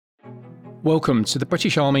Welcome to the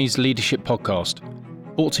British Army's Leadership Podcast,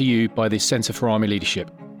 brought to you by the Centre for Army Leadership.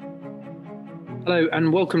 Hello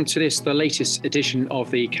and welcome to the latest edition of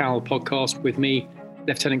the CAL podcast with me,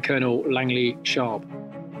 Lieutenant Colonel Langley Sharp.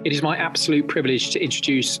 It is my absolute privilege to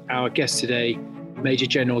introduce our guest today, Major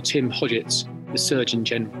General Tim Hodgetts, the Surgeon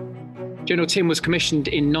General. General Tim was commissioned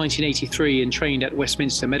in 1983 and trained at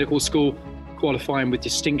Westminster Medical School, qualifying with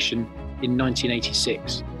distinction in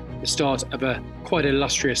 1986, the start of a quite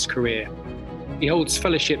illustrious career. He holds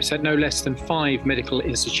fellowships at no less than 5 medical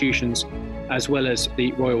institutions, as well as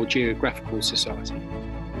the Royal Geographical Society.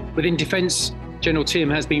 Within Defence, General Tim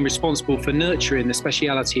has been responsible for nurturing the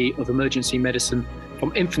speciality of emergency medicine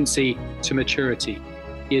from infancy to maturity.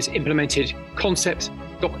 He has implemented concept,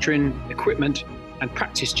 doctrine, equipment, and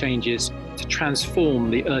practice changes to transform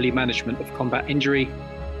the early management of combat injury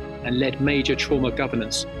and led major trauma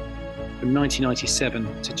governance from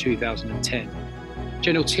 1997 to 2010.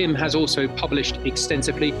 General Tim has also published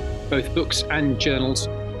extensively, both books and journals,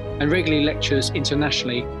 and regularly lectures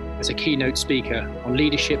internationally as a keynote speaker on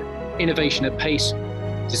leadership, innovation at pace,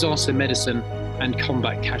 disaster medicine, and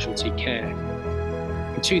combat casualty care.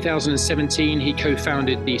 In 2017, he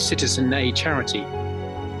co-founded the Citizen Aid charity,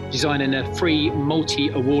 designing a free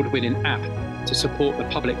multi-award-winning app to support the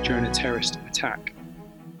public during a terrorist attack.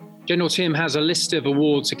 General Tim has a list of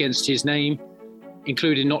awards against his name,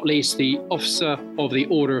 including not least the Officer of the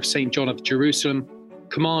Order of St. John of Jerusalem,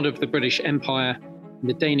 Commander of the British Empire, and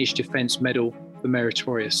the Danish Defence Medal for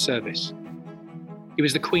Meritorious Service. He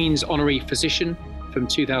was the Queen's Honorary Physician from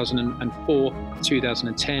 2004 to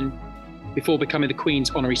 2010, before becoming the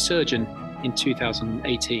Queen's Honorary Surgeon in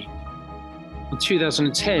 2018. In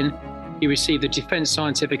 2010, he received the Defence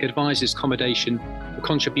Scientific Advisors Commendation for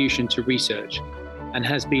contribution to research and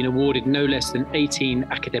has been awarded no less than 18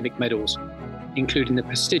 academic medals, including the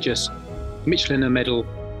prestigious Michelin Medal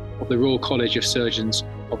of the Royal College of Surgeons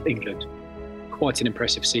of England. Quite an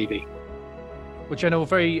impressive CV. Well, General,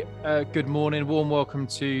 very good morning. Warm welcome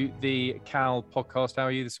to the CAL podcast. How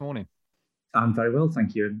are you this morning? I'm very well,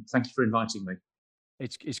 thank you. And thank you for inviting me.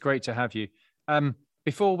 It's great to have you.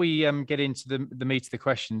 Before we get into the meat of the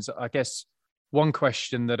questions, I guess one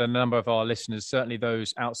question that a number of our listeners, certainly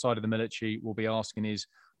those outside of the military, will be asking is,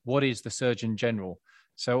 what is the Surgeon General?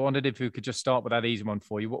 So I wondered if we could just start with that easy one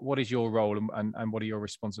for you. What is your role and what are your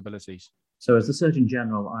responsibilities? So as the Surgeon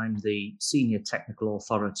General, I'm the senior technical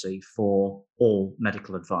authority for all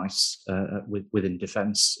medical advice within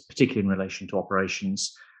Defence, particularly in relation to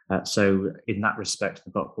operations. So in that respect,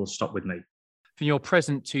 the buck will stop with me. From your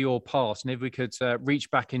present to your past, and if we could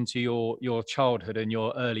reach back into your childhood and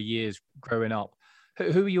your early years growing up,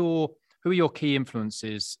 who are your key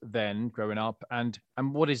influences then growing up, and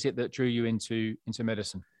what is it that drew you into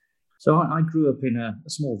medicine? So I grew up in a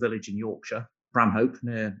small village in Yorkshire, Bramhope,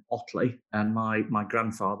 near Otley, and my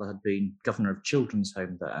grandfather had been governor of Children's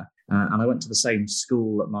Home there. And I went to the same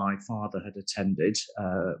school that my father had attended,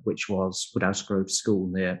 which was Woodhouse Grove School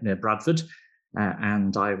near Bradford.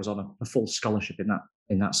 And I was on a full scholarship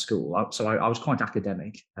in that school. So I was quite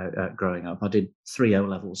academic growing up. I did 3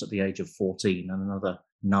 O-levels at the age of 14 and another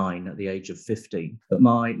 9 at the age of 15. But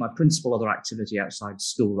my principal other activity outside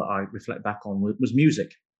school that I reflect back on was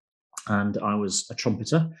music. And I was a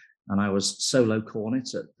trumpeter, and I was solo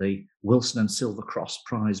cornet at the Wilson and Silver Cross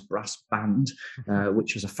Prize Brass Band,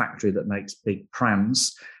 which was a factory that makes big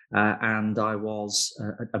prams. And I was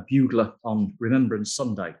a bugler on Remembrance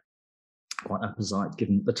Sunday. Quite apposite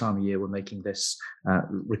given the time of year we're making this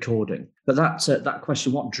recording. But that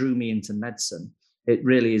question, what drew me into medicine, it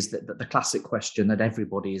really is the classic question that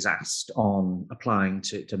everybody is asked on applying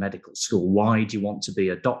to medical school. Why do you want to be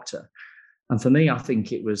a doctor? And for me, I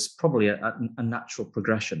think it was probably a natural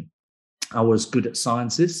progression. I was good at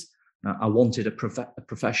sciences. I wanted a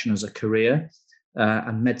profession as a career,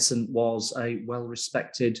 and medicine was a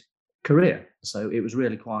well-respected career. So it was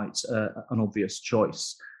really quite an obvious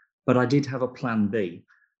choice. But I did have a plan B.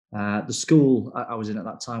 The school I was in at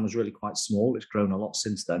that time was really quite small. It's grown a lot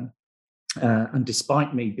since then. And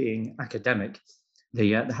despite me being academic,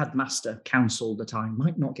 the headmaster counselled that I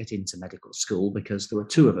might not get into medical school because there were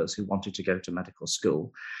 2 of us who wanted to go to medical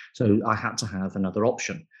school. So I had to have another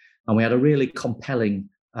option. And we had a really compelling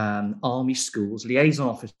Army Schools liaison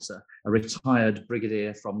officer, a retired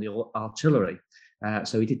brigadier from the artillery.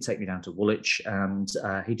 So he did take me down to Woolwich, and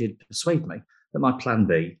he did persuade me that my plan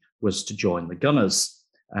B was to join the Gunners.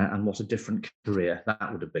 And what a different career that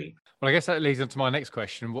would have been. Well, I guess that leads on to my next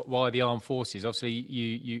question. Why the armed forces? Obviously,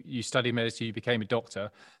 you studied medicine, you became a doctor,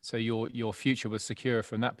 so your future was secure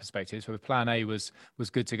from that perspective. So plan A was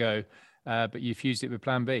good to go, but you fused it with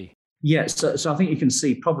plan B. Yeah, so I think you can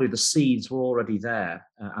see probably the seeds were already there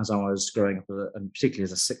as I was growing up, and particularly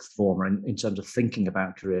as a sixth former in terms of thinking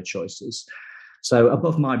about career choices. So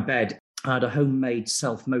above my bed, I had a homemade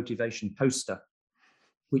self-motivation poster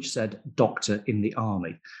which said "Doctor in the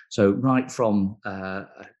Army." So right from kind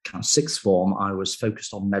of sixth form, I was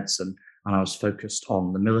focused on medicine and I was focused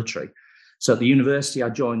on the military. So at the university, I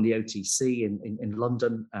joined the OTC in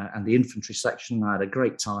London and the infantry section. I had a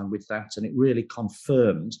great time with that, and it really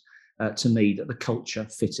confirmed to me that the culture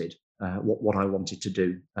fitted what I wanted to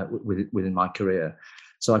do within my career.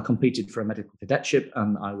 So I competed for a medical cadetship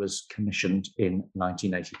and I was commissioned in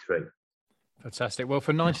 1983. Fantastic. Well,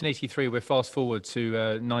 for 1983, we're fast forward to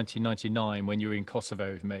 1999 when you were in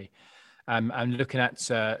Kosovo with me. And looking at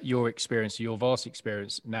your experience, your vast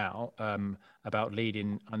experience now about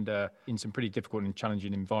leading in some pretty difficult and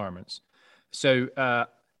challenging environments. So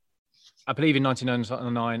I believe in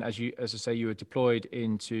 1999, as I say, you were deployed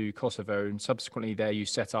into Kosovo, and subsequently there you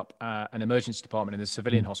set up an emergency department in the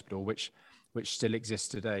civilian hospital, which still exists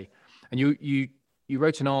today. And you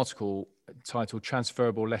wrote an article titled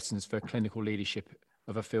 "Transferable Lessons for Clinical Leadership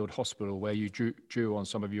of a Field Hospital," where you drew on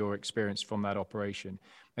some of your experience from that operation,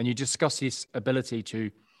 and you discuss this ability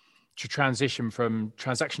to transition from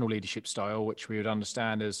transactional leadership style, which we would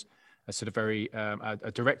understand as a sort of very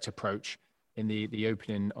a direct approach in the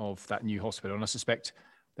opening of that new hospital. And I suspect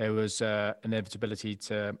there was an inevitability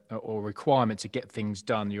or requirement to get things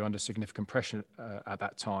done. You're under significant pressure at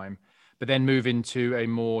that time, but then move into a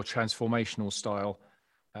more transformational style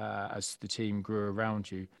as the team grew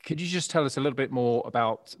around you. Could you just tell us a little bit more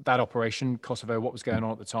about that operation, Kosovo, what was going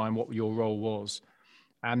on at the time, what your role was,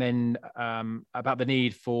 and then about the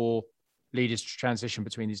need for leaders to transition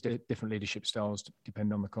between these different leadership styles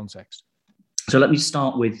depending on the context? So let me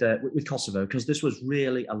start with Kosovo, because this was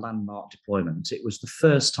really a landmark deployment. It was the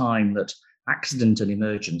first time that accident and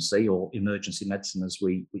emergency, or emergency medicine as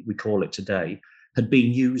we call it today, had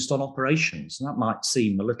been used on operations. And that might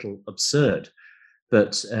seem a little absurd,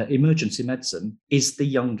 but emergency medicine is the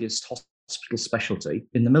youngest hospital specialty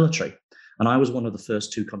in the military. And I was one of the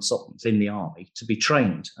first two consultants in the Army to be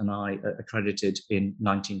trained, and I accredited in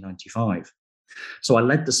 1995. So I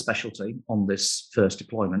led the specialty on this first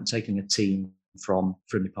deployment, taking a team from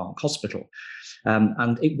Frimley Park Hospital.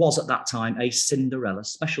 And it was at that time a Cinderella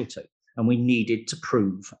specialty, and we needed to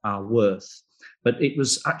prove our worth. But it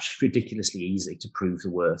was actually ridiculously easy to prove the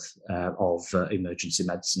worth of emergency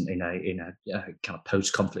medicine in a kind of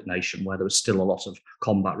post-conflict nation where there was still a lot of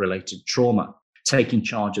combat-related trauma. Taking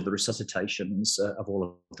charge of the resuscitations of all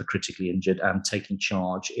of the critically injured and taking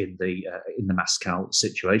charge in the mass-cal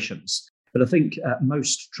situations. But I think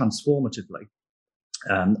most transformatively,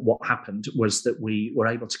 what happened was that we were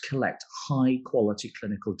able to collect high-quality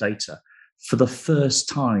clinical data for the first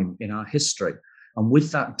time in our history. And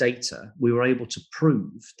with that data, we were able to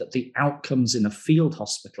prove that the outcomes in a field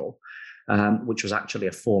hospital, which was actually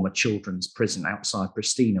a former children's prison outside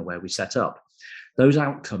Pristina where we set up, those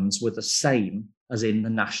outcomes were the same as in the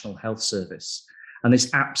National Health Service. And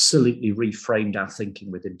this absolutely reframed our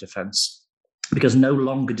thinking within defence, because no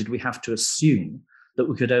longer did we have to assume that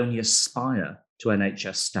we could only aspire to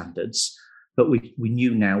NHS standards, but we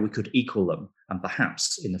knew now we could equal them, and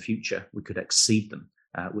perhaps in the future we could exceed them,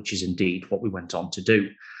 which is indeed what we went on to do.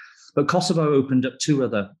 But Kosovo opened up two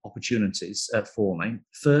other opportunities for me.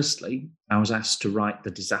 Firstly, I was asked to write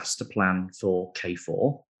the disaster plan for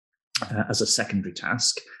K4 as a secondary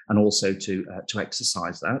task, and also to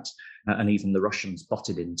exercise that. And even the Russians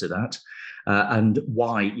butted into that. And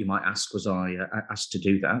why, you might ask, was I asked to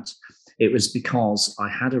do that? It was because I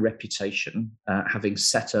had a reputation, having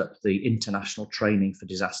set up the international training for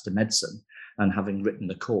disaster medicine and having written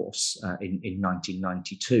the course in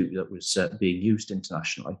 1992 that was being used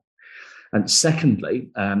internationally. And secondly,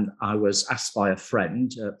 I was asked by a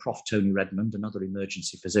friend, Prof. Tony Redmond, another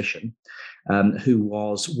emergency physician, who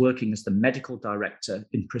was working as the medical director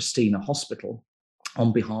in Pristina Hospital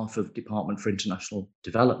on behalf of Department for International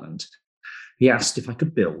Development. He asked if I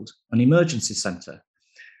could build an emergency centre.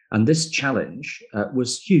 And this challenge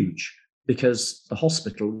was huge, because the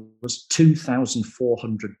hospital was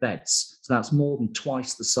 2,400 beds. So that's more than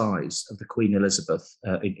twice the size of the Queen Elizabeth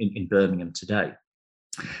in Birmingham today.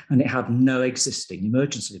 And it had no existing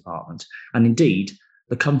emergency department. And indeed,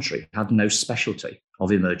 the country had no specialty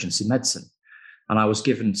of emergency medicine. And I was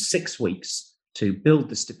given 6 weeks to build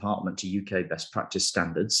this department to UK best practice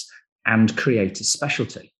standards and create a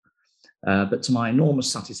specialty. But to my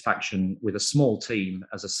enormous satisfaction, with a small team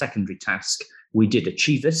as a secondary task, we did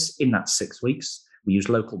achieve this in that 6 weeks. We used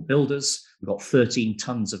local builders. We got 13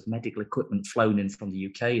 tons of medical equipment flown in from the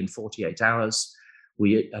UK in 48 hours.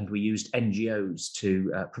 We used NGOs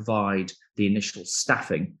to provide the initial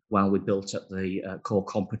staffing while we built up the core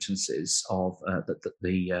competencies of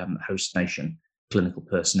the host nation clinical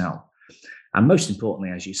personnel. And most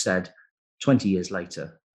importantly, as you said, 20 years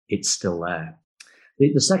later, it's still there.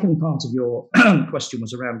 The second part of your question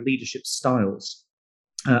was around leadership styles.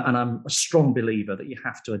 And I'm a strong believer that you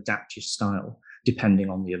have to adapt your style depending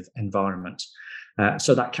on the environment.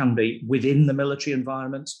 So that can be within the military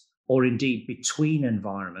environment or indeed between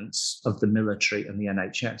environments of the military and the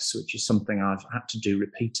NHS, which is something I've had to do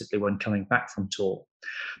repeatedly when coming back from tour.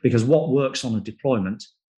 Because what works on a deployment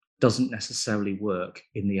doesn't necessarily work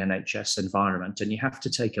in the NHS environment. And you have to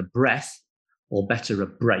take a breath, or better, a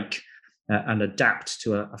break, and adapt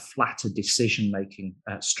to a flatter decision-making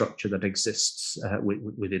structure that exists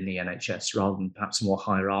within the NHS, rather than perhaps a more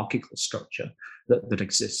hierarchical structure that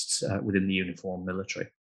exists within the uniformed military.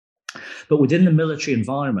 But within the military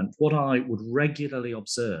environment, what I would regularly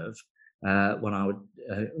observe when I would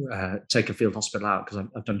take a field hospital out, because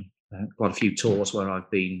I've done quite a few tours where I've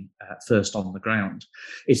been first on the ground,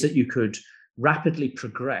 is that you could rapidly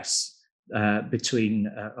progress between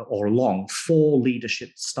or along 4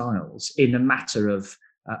 leadership styles in a matter of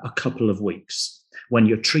a couple of weeks when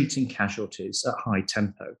you're treating casualties at high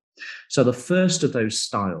tempo. So the first of those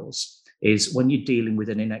styles is when you're dealing with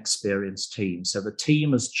an inexperienced team. So the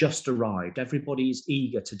team has just arrived. Everybody is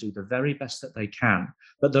eager to do the very best that they can,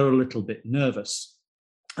 but they're a little bit nervous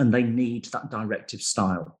and they need that directive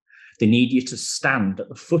style. They need you to stand at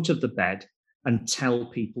the foot of the bed and tell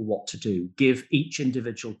people what to do. Give each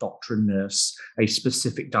individual doctor and nurse a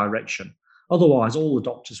specific direction. Otherwise, all the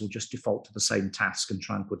doctors will just default to the same task and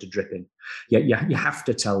try and put a drip in. You have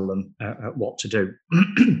to tell them what to do.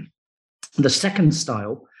 The second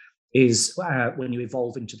style is when you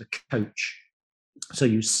evolve into the coach. So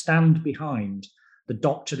you stand behind the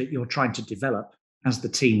doctor that you're trying to develop as the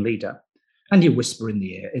team leader, and you whisper in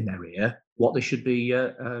their ear what they should be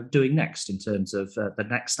doing next in terms of the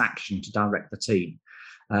next action to direct the team.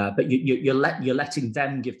 But you're letting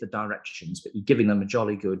them give the directions, but you're giving them a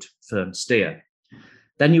jolly good firm steer.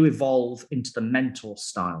 Then you evolve into the mentor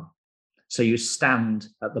style. So you stand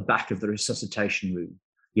at the back of the resuscitation room.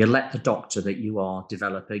 You let the doctor that you are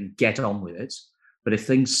developing get on with it. But if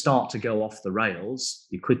things start to go off the rails,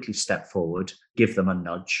 you quickly step forward, give them a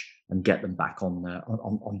nudge, and get them back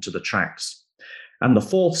onto the tracks. And the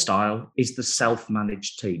fourth style is the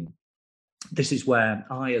self-managed team. This is where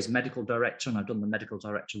I, as medical director, and I've done the medical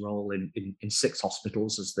director role in 6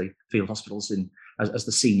 hospitals as the field hospitals, as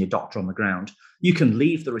the senior doctor on the ground, you can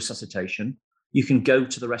leave the resuscitation, you can go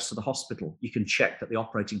to the rest of the hospital, you can check that the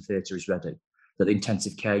operating theatre is ready, that the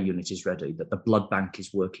intensive care unit is ready, that the blood bank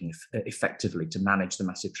is working effectively to manage the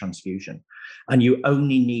massive transfusion. And you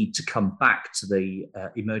only need to come back to the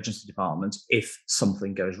emergency department if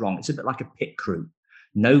something goes wrong. It's a bit like a pit crew.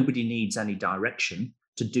 Nobody needs any direction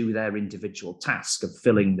to do their individual task of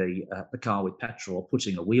filling the car with petrol or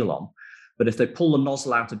putting a wheel on. But if they pull the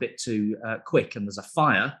nozzle out a bit too quick and there's a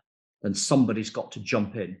fire, then somebody's got to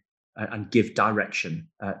jump in and give direction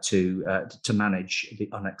to manage the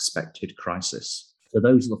unexpected crisis. So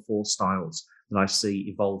those are the 4 styles that I see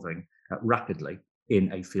evolving rapidly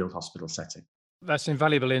in a field hospital setting. That's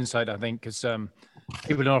invaluable insight, I think, because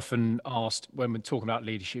people are often asked when we're talking about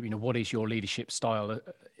leadership, what is your leadership style?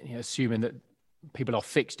 Assuming that people are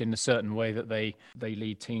fixed in a certain way that they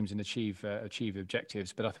lead teams and achieve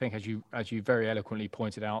objectives. But I think, as you very eloquently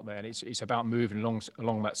pointed out there, it's about moving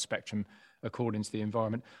along that spectrum according to the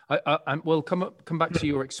environment. We'll come back to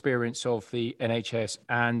your experience of the NHS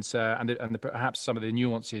and perhaps some of the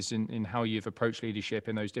nuances in how you've approached leadership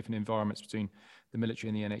in those different environments between the military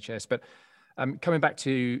and the NHS. But coming back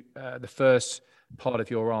to the first part of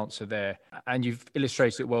your answer there, and you've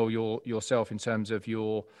illustrated it well yourself in terms of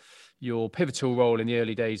your pivotal role in the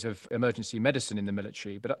early days of emergency medicine in the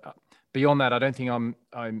military. But beyond that, I don't think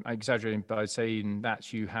I'm exaggerating by saying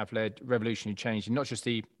that you have led revolutionary change in not just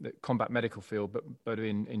the combat medical field, but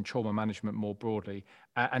in trauma management more broadly,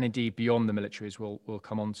 and indeed beyond the military, as we'll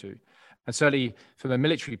come on to. And certainly from a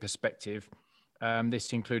military perspective,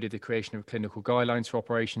 this included the creation of clinical guidelines for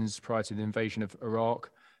operations prior to the invasion of Iraq.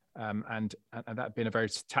 And that had been a very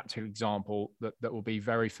tactical example that will be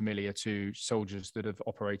very familiar to soldiers that have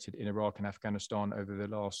operated in Iraq and Afghanistan over the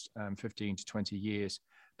last 15 to 20 years.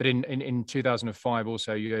 But in 2005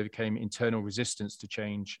 also, you overcame internal resistance to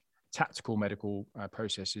change tactical medical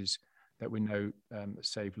processes that we know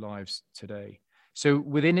save lives today. So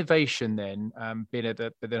with innovation then, being at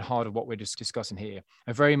the heart of what we're just discussing here,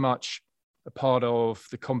 and very much a part of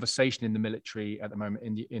the conversation in the military at the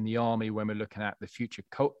moment, in the army, when we're looking at the future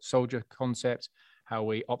soldier concept, how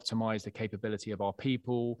we optimize the capability of our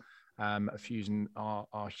people, fusing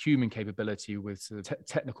our human capability with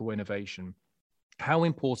technical innovation. How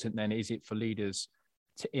important then is it for leaders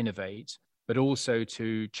to innovate, but also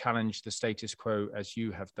to challenge the status quo as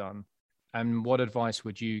you have done? And what advice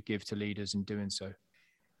would you give to leaders in doing so?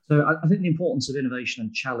 So I think the importance of innovation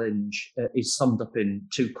and challenge is summed up in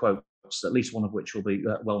two quotes, at least one of which will be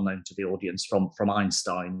well known to the audience from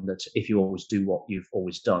Einstein, that if you always do what you've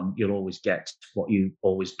always done, you'll always get what you've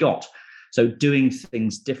always got. So doing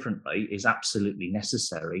things differently is absolutely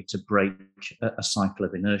necessary to break a cycle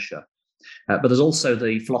of inertia. But there's also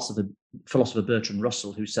the philosopher Bertrand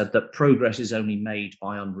Russell, who said that progress is only made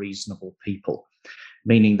by unreasonable people,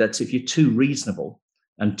 meaning that if you're too reasonable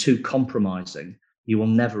and too compromising, you will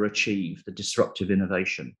never achieve the disruptive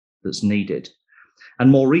innovation that's needed.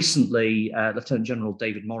 And more recently, Lieutenant General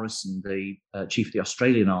David Morrison, the Chief of the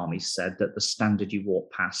Australian Army, said that the standard you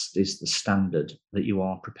walk past is the standard that you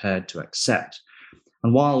are prepared to accept.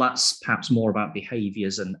 And while that's perhaps more about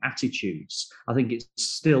behaviours and attitudes, I think it's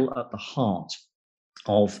still at the heart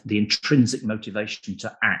of the intrinsic motivation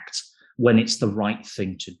to act when it's the right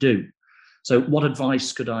thing to do. So what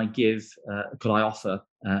advice could I offer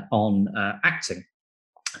on acting?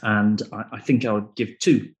 And I think I would give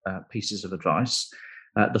two pieces of advice.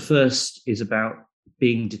 The first is about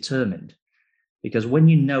being determined, because when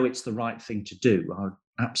you know it's the right thing to do, I would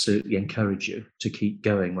absolutely encourage you to keep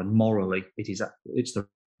going when morally it's the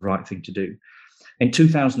right thing to do. In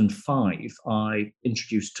 2005, I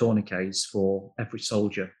introduced tourniquets for every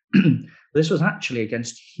soldier. This was actually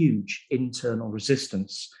against huge internal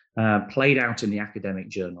resistance played out in the academic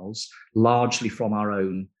journals, largely from our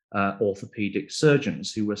own orthopedic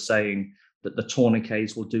surgeons, who were saying that the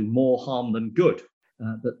tourniquets will do more harm than good.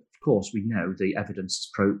 But of course, we know the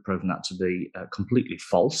evidence has proven that to be completely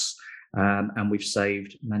false. And we've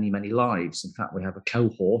saved many, many lives. In fact, we have a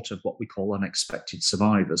cohort of what we call unexpected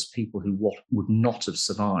survivors, people who would not have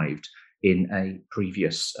survived in a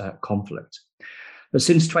previous conflict. But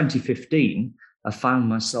since 2015, I found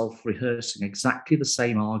myself rehearsing exactly the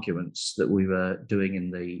same arguments that we were doing in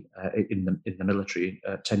the military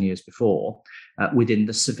 10 years before within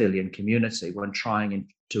the civilian community when trying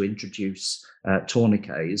to introduce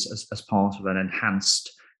tourniquets as part of an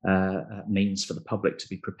enhanced means for the public to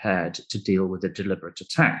be prepared to deal with a deliberate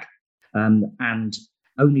attack. And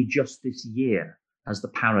only just this year has the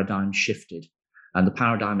paradigm shifted. And the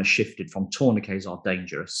paradigm has shifted from tourniquets are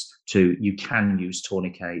dangerous to you can use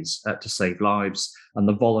tourniquets to save lives. And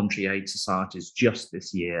the voluntary aid societies just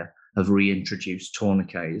this year have reintroduced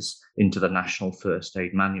tourniquets into the National First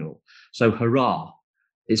Aid Manual. So hurrah,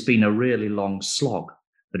 it's been a really long slog,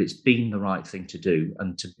 but it's been the right thing to do,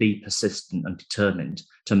 and to be persistent and determined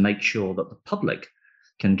to make sure that the public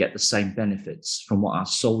can get the same benefits from what our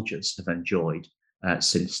soldiers have enjoyed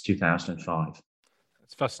since 2005.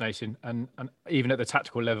 It's fascinating. And even at the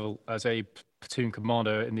tactical level, as a platoon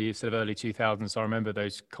commander in the sort of early 2000s, I remember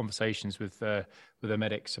those conversations with the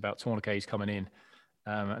medics about tourniquets coming in.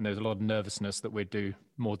 And there was a lot of nervousness that we'd do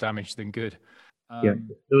more damage than good. Yeah,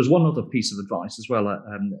 there was one other piece of advice as well.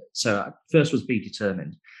 So first was be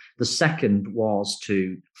determined. The second was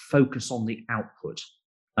to focus on the output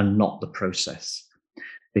and not the process.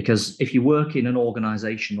 Because if you work in an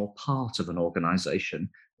organization or part of an organization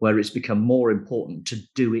where it's become more important to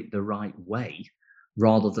do it the right way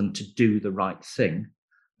rather than to do the right thing,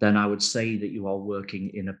 then I would say that you are working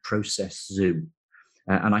in a process zoo.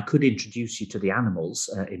 And I could introduce you to the animals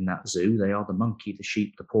in that zoo. They are the monkey, the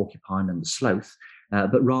sheep, the porcupine, and the sloth.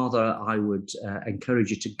 But rather, I would encourage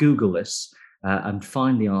you to Google this and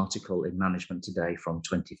find the article in Management Today from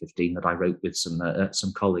 2015 that I wrote with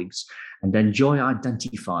some colleagues, and enjoy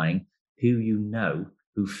identifying who you know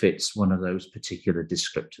who fits one of those particular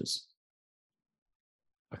descriptors.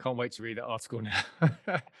 I can't wait to read that article now.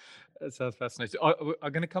 That sounds fascinating.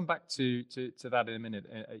 I'm going to come back to that in a minute.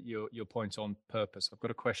 Your point on purpose. I've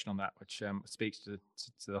got a question on that, which speaks to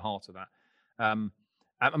the heart of that. And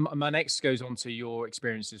my next goes on to your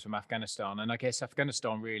experiences from Afghanistan, and I guess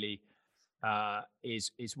Afghanistan really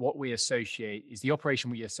is what we associate, is the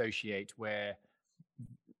operation we associate where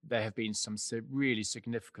there have been some really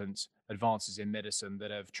significant advances in medicine that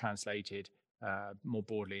have translated more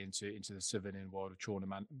broadly into the civilian world of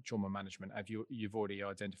trauma management. You've already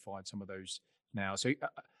identified some of those now. So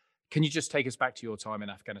can you just take us back to your time in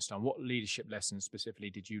Afghanistan? What leadership lessons specifically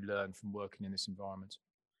did you learn from working in this environment?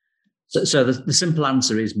 So the simple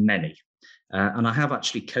answer is many. And I have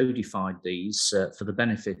actually codified these for the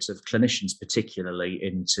benefit of clinicians, particularly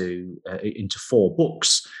into 4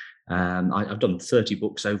 books. I've done 30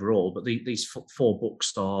 books overall, but these 4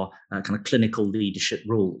 books are kind of clinical leadership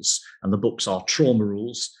rules. And the books are Trauma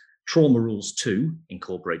Rules 2,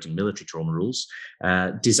 incorporating military trauma rules,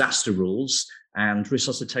 Disaster Rules, and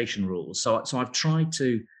Resuscitation Rules. So I've tried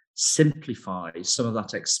to simplify some of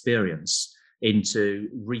that experience into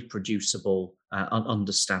reproducible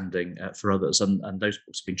understanding for others, and those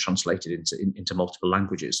books have been translated into multiple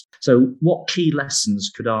languages. So what key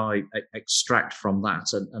lessons could I extract from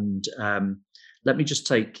that? And let me just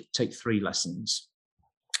take 3 lessons.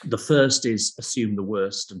 The first is assume the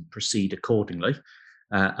worst and proceed accordingly,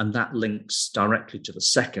 and that links directly to the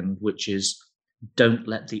second, which is don't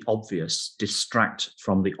let the obvious distract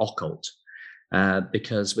from the occult.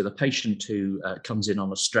 Because with a patient who comes in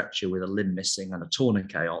on a stretcher with a limb missing and a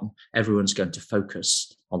tourniquet on, everyone's going to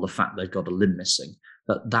focus on the fact they've got a limb missing.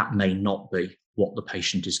 But that may not be what the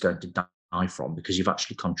patient is going to die from, because you've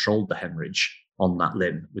actually controlled the hemorrhage on that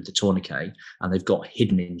limb with the tourniquet, and they've got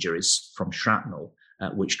hidden injuries from shrapnel,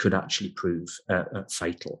 which could actually prove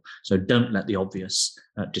fatal. So don't let the obvious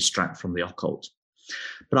distract from the occult.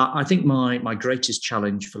 But I think my greatest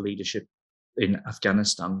challenge for leadership in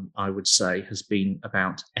Afghanistan, I would say, has been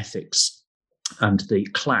about ethics and the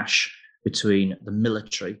clash between the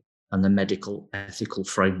military and the medical ethical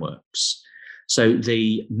frameworks. So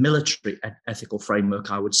the military ethical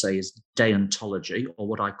framework, I would say, is deontology, or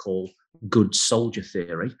what I call good soldier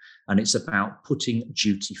theory, and it's about putting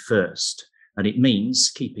duty first. And it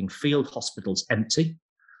means keeping field hospitals empty,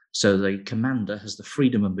 so the commander has the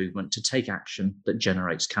freedom of movement to take action that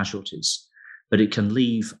generates casualties. But it can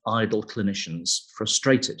leave idle clinicians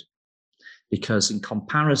frustrated, because in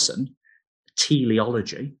comparison,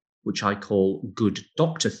 teleology, which I call good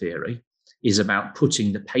doctor theory, is about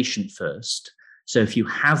putting the patient first. So if you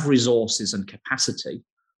have resources and capacity,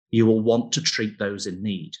 you will want to treat those in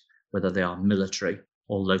need, whether they are military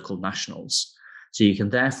or local nationals. So you can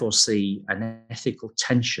therefore see an ethical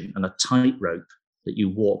tension and a tightrope that you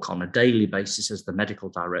walk on a daily basis as the medical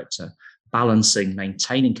director, balancing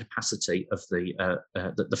maintaining capacity of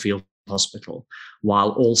the field hospital, while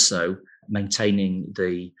also maintaining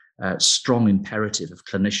the strong imperative of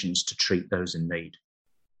clinicians to treat those in need.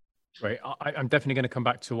 Great. I'm definitely going to come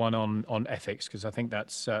back to one on ethics, because I think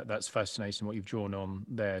that's fascinating what you've drawn on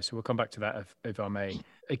there. So we'll come back to that if I may.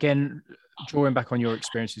 Again, drawing back on your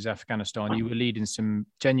experiences in Afghanistan, you were leading some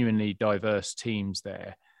genuinely diverse teams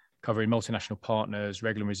there, covering multinational partners,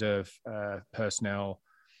 regular reserve personnel,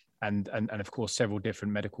 and of course several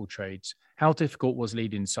different medical trades. How difficult was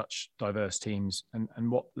leading such diverse teams, and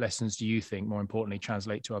what lessons do you think, more importantly,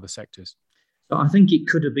 translate to other sectors? So I think it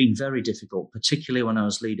could have been very difficult, particularly when I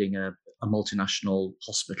was leading a multinational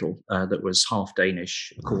hospital that was half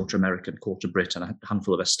Danish, a quarter American, quarter Brit, and a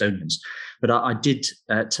handful of Estonians. But I did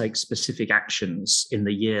take specific actions in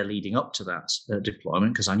the year leading up to that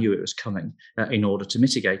deployment, because I knew it was coming, in order to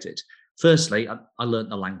mitigate it. Firstly, I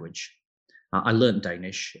learned the language. I learned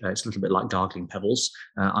Danish. It's a little bit like gargling pebbles.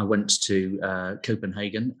 I went to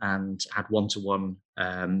Copenhagen and had one-to-one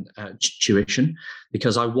tuition,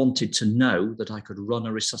 because I wanted to know that I could run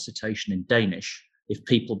a resuscitation in Danish if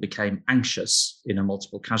people became anxious in a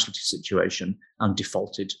multiple casualty situation and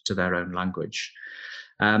defaulted to their own language.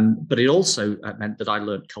 But it also meant that I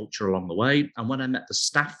learned culture along the way. And when I met the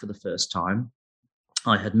staff for the first time,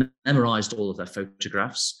 I had memorized all of their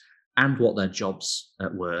photographs and what their jobs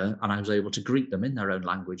were, and I was able to greet them in their own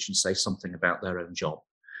language and say something about their own job.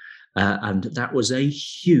 And that was a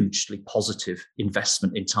hugely positive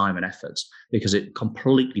investment in time and effort, because it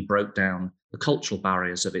completely broke down the cultural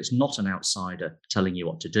barriers of it's not an outsider telling you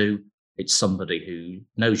what to do, it's somebody who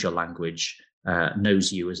knows your language,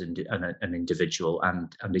 knows you as an individual,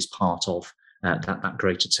 and is part of that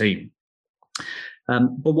greater team.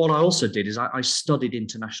 But what I also did is I studied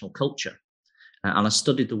international culture. And I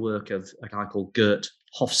studied the work of a guy called Gert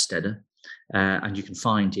Hofstede, and you can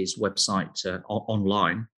find his website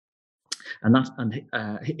online. And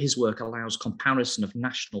his work allows comparison of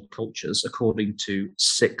national cultures according to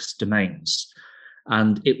 6 domains.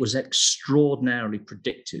 And it was extraordinarily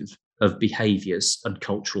predictive of behaviours and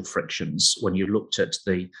cultural frictions when you looked at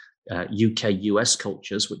the UK-US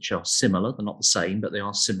cultures, which are similar. They're not the same, but they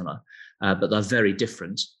are similar. But they're very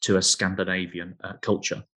different to a Scandinavian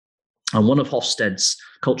culture. And one of Hofstede's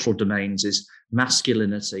cultural domains is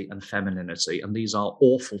masculinity and femininity. And these are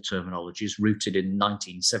awful terminologies rooted in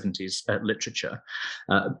 1970s literature.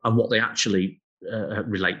 And what they actually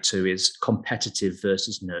relate to is competitive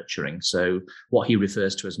versus nurturing. So what he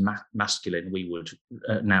refers to as masculine, we would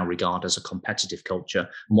now regard as a competitive culture.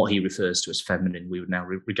 And what he refers to as feminine, we would now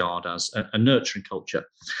regard as a nurturing culture.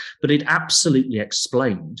 But it absolutely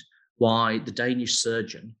explained why the Danish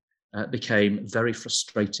surgeon became very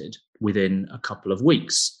frustrated within a couple of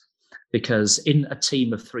weeks, because in a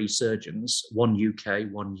team of 3 surgeons, 1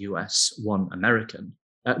 UK, 1 US, 1 American,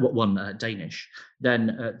 1 Danish,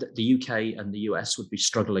 then the UK and the US would be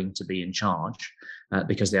struggling to be in charge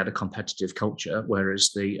because they had a competitive culture,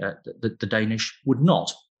 whereas the Danish would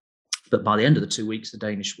not. But by the end of the 2 weeks, the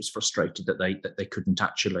Danish was frustrated that they couldn't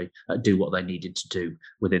actually do what they needed to do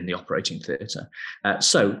within the operating theatre.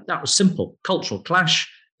 So that was simple. Cultural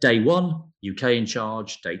clash. Day 1, UK in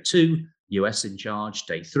charge. Day 2, US in charge.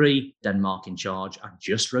 Day 3, Denmark in charge, and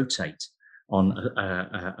just rotate on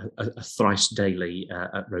a thrice daily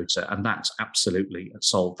rota, and that's absolutely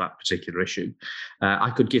solved that particular issue. I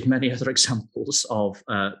could give many other examples of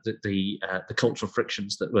the cultural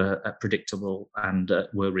frictions that were predictable and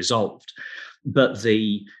were resolved, but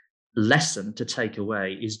the lesson to take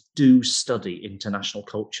away is do study international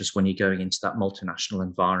cultures when you're going into that multinational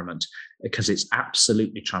environment, because it's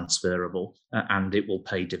absolutely transferable and it will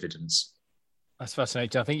pay dividends. That's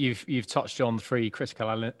fascinating. I think you've touched on 3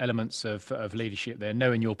 critical elements of leadership there: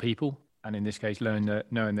 knowing your people, and in this case, knowing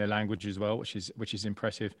their language as well, which is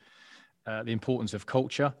impressive. The importance of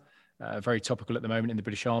culture, very topical at the moment in the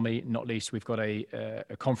British Army. Not least, we've got a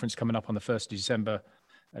conference coming up on the 1st of December,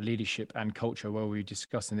 leadership and culture, where we're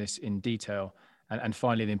discussing this in detail. And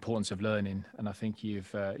finally, the importance of learning. And I think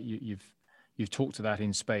you've talked to that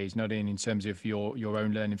in spades, not only in terms of your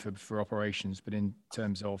own learning for operations, but in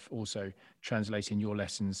terms of also translating your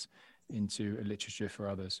lessons into literature for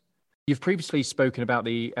others. You've previously spoken about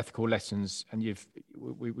the ethical lessons, and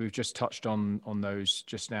we've just touched on those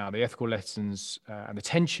just now. The ethical lessons and the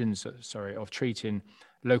tensions, of treating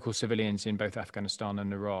local civilians in both Afghanistan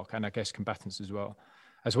and Iraq, and I guess combatants as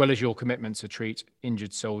well as your commitment to treat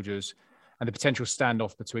injured soldiers and the potential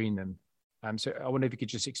standoff between them. So I wonder if you could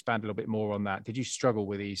just expand a little bit more on that. Did you struggle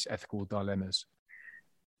with these ethical dilemmas?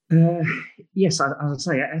 Yes, as I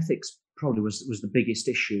say, ethics probably was the biggest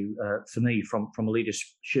issue for me from a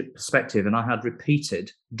leadership perspective. And I had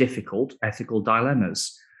repeated difficult ethical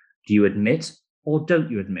dilemmas. Do you admit or don't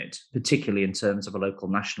you admit? Particularly in terms of a local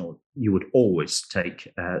national, you would always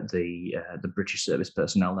take the British service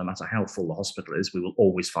personnel, no matter how full the hospital is. We will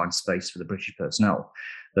always find space for the British personnel.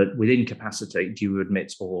 But within capacity, do you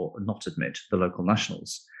admit or not admit the local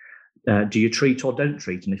nationals? Do you treat or don't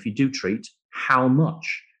treat? And if you do treat, how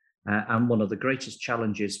much? And one of the greatest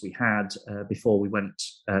challenges we had before we went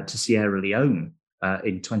to Sierra Leone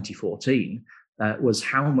in 2014 was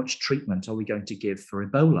how much treatment are we going to give for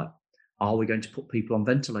Ebola? Are we going to put people on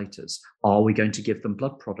ventilators? Are we going to give them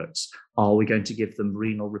blood products? Are we going to give them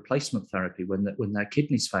renal replacement therapy when their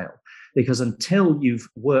kidneys fail? Because until you've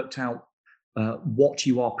worked out what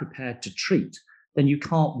you are prepared to treat, then you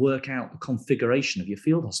can't work out the configuration of your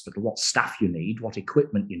field hospital, what staff you need, what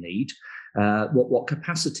equipment you need, what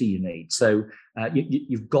capacity you need. So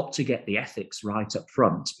you've got to get the ethics right up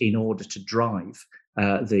front in order to drive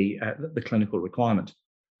the clinical requirement.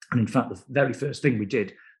 And in fact, the very first thing we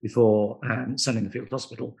did before sending the field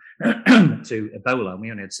hospital to Ebola, and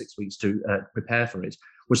we only had 6 weeks to prepare for it,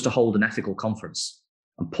 was to hold an ethical conference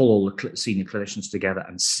and pull all the senior clinicians together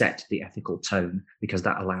and set the ethical tone, because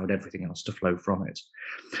that allowed everything else to flow from it.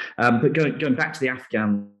 But going back to the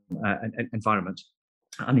Afghan environment,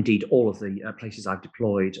 and indeed all of the places I've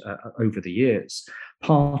deployed over the years,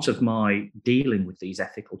 part of my dealing with these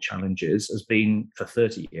ethical challenges has been, for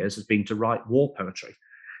 30 years, has been to write war poetry.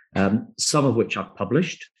 Some of which I've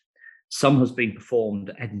published. Some has been performed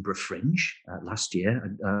at Edinburgh Fringe last year,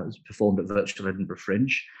 and was performed at Virtual Edinburgh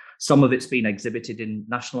Fringe. Some of it's been exhibited in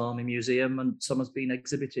National Army Museum, and some has been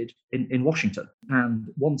exhibited in Washington. And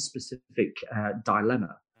one specific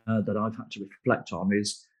dilemma that I've had to reflect on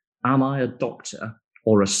is, am I a doctor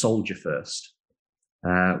or a soldier first?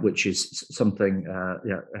 Which is something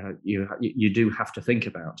you do have to think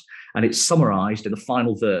about. And it's summarized in the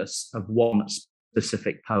final verse of one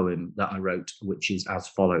specific poem that I wrote, which is as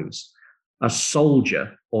follows: a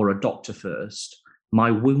soldier or a doctor first,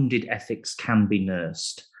 my wounded ethics can be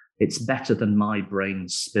nursed. It's better than my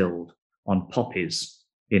brains spilled on poppies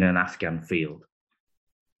in an Afghan field.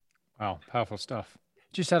 Wow, powerful stuff.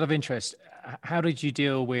 Just out of interest, how did you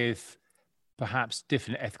deal with perhaps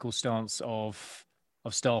different ethical stance of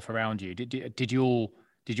staff around you? Did you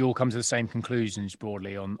all come to the same conclusions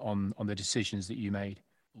broadly on the decisions that you made?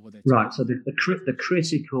 Right. So the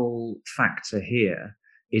critical factor here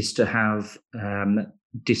is to have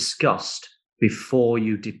discussed before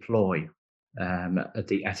you deploy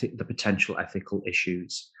the potential ethical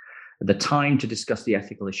issues. The time to discuss the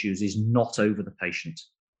ethical issues is not over the patient.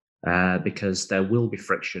 because there will be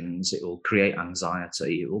frictions, it will create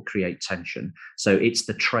anxiety, it will create tension. So it's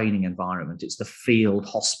the training environment, it's the field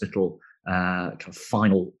hospital kind of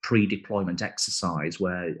final pre-deployment exercise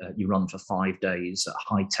where you run for 5 days at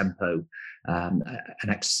high tempo, an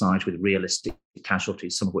exercise with realistic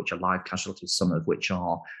casualties, some of which are live casualties, some of which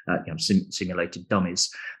are simulated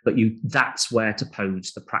dummies. But that's where to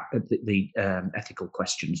pose the ethical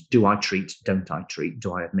questions. Do I treat? Don't I treat?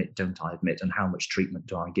 Do I admit? Don't I admit? And how much treatment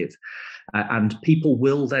do I give? And people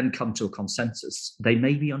will then come to a consensus. They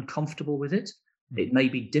may be uncomfortable with it. It may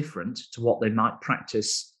be different to what they might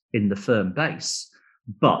practice in the firm base.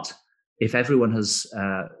 But if everyone has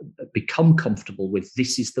become comfortable with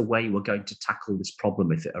this is the way we're going to tackle this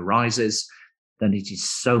problem if it arises, then it is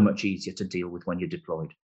so much easier to deal with when you're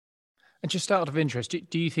deployed. And just out of interest,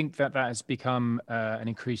 do you think that has become an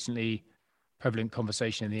increasingly prevalent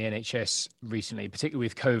conversation in the NHS recently, particularly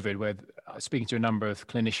with COVID, where speaking to a number of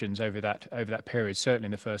clinicians over that period, certainly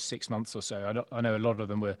in the first 6 months or so, I know a lot of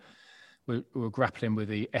them were grappling with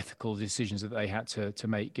the ethical decisions that they had to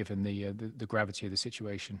make given the gravity of the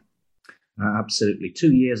situation. Absolutely.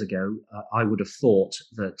 2 years ago, I would have thought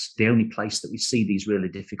that the only place that we see these really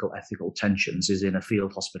difficult ethical tensions is in a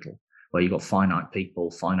field hospital, where you've got finite people,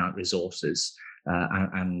 finite resources,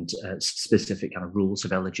 and specific kind of rules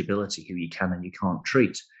of eligibility, who you can and you can't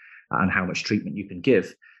treat, and how much treatment you can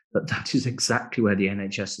give. But that is exactly where the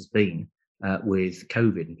NHS has been with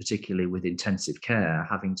COVID, and particularly with intensive care,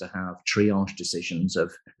 having to have triage decisions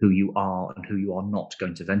of who you are and who you are not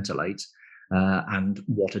going to ventilate, and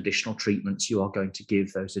what additional treatments you are going to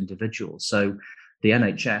give those individuals. So the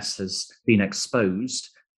NHS has been exposed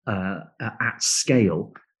at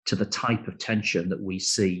scale to the type of tension that we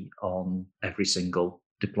see on every single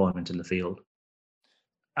deployment in the field.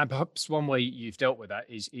 And perhaps one way you've dealt with that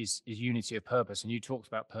is unity of purpose. And you talked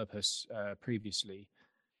about purpose previously.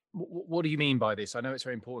 What do you mean by this? I know it's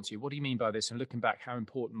very important to you. What do you mean by this? And looking back, how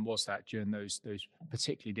important was that during those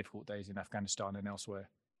particularly difficult days in Afghanistan and elsewhere?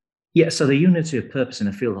 Yeah, so the unity of purpose in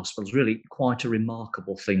a field hospital is really quite a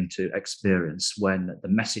remarkable thing to experience when the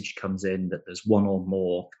message comes in that there's one or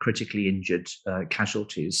more critically injured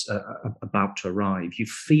casualties about to arrive. You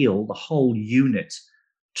feel the whole unit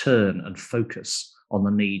turn and focus on the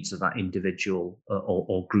needs of that individual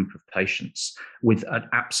or group of patients with an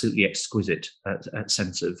absolutely exquisite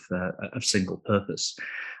sense of single purpose.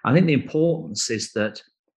 I think the importance is that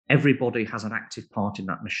everybody has an active part in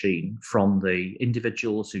that machine, from the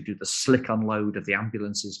individuals who do the slick unload of the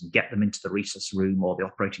ambulances and get them into the resus room or the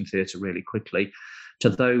operating theatre really quickly, to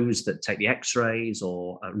those that take the x-rays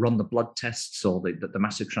or run the blood tests or the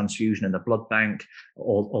massive transfusion in the blood bank,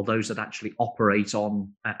 or those that actually operate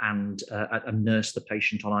on and nurse the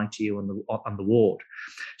patient on ITU and the ward.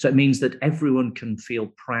 So it means that everyone can feel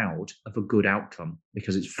proud of a good outcome,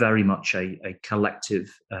 because it's very much a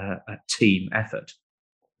collective team effort.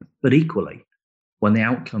 But equally, when the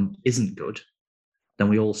outcome isn't good, then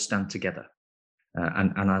we all stand together.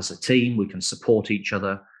 And as a team, we can support each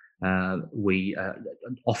other.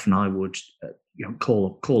 Often I would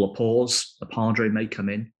call a pause. The padre may come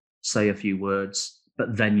in, say a few words,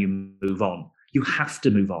 but then you move on. You have to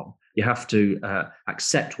move on. You have to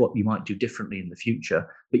accept what you might do differently in the future,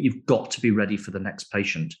 but you've got to be ready for the next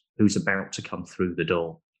patient who's about to come through the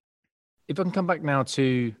door. If I can come back now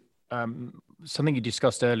to something you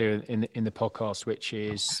discussed earlier in the podcast, which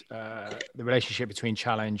is the relationship between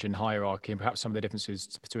challenge and hierarchy, and perhaps some of the differences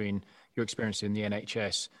between your experience in the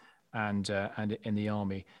NHS and in the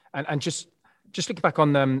army. And just looking back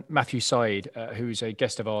on Matthew Said, who's a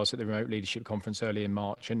guest of ours at the Remote Leadership Conference early in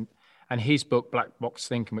March, and his book Black Box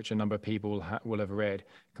Thinking, which a number of people will have read,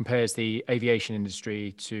 compares the aviation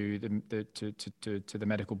industry to the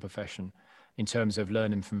medical profession in terms of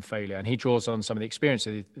learning from failure. And he draws on some of the experience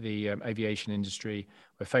of the aviation industry,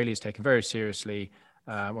 where failure is taken very seriously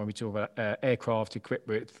when we talk about aircraft equipped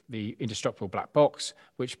with the indestructible black box,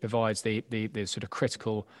 which provides the sort of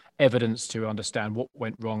critical evidence to understand what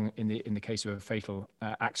went wrong in the case of a fatal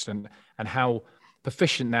accident, and how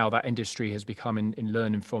proficient now that industry has become in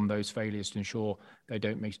learning from those failures to ensure they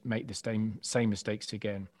don't make the same mistakes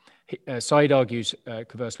again. Said argues,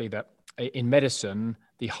 conversely, that in medicine,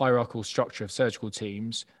 the hierarchical structure of surgical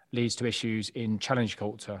teams leads to issues in challenge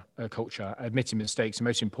culture, admitting mistakes, and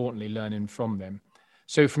most importantly, learning from them.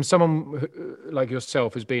 So from someone like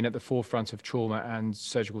yourself who's been at the forefront of trauma and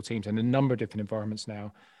surgical teams in a number of different environments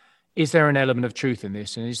now, is there an element of truth in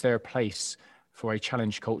this? And is there a place for a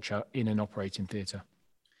challenge culture in an operating theatre?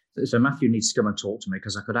 So Matthew needs to come and talk to me,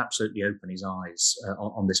 because I could absolutely open his eyes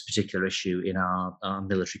on this particular issue in our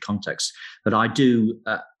military context. But I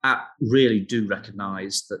really do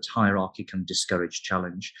recognise that hierarchy can discourage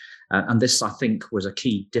challenge. And this, I think, was a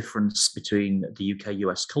key difference between the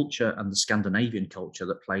UK-US culture and the Scandinavian culture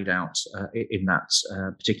that played out in that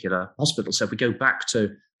particular hospital. So if we go back to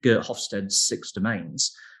Gert Hofstede's 6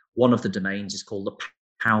 domains, one of the domains is called the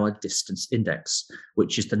Power Distance Index,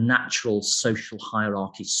 which is the natural social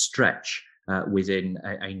hierarchy stretch within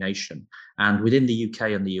a nation. And within the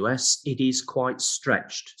UK and the US, it is quite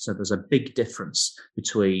stretched. So there's a big difference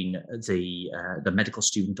between the medical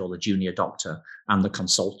student or the junior doctor and the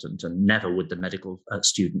consultant, and never would the medical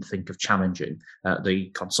student think of challenging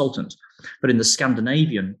the consultant. But in the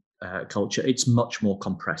Scandinavian culture, it's much more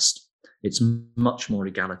compressed. It's much more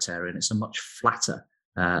egalitarian. It's a much flatter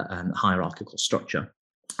and hierarchical structure.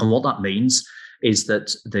 And what that means is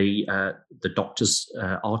that the doctors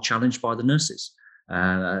are challenged by the nurses.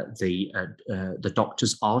 The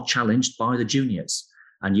doctors are challenged by the juniors,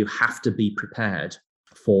 and you have to be prepared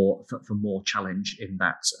for more challenge in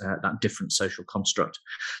that different social construct.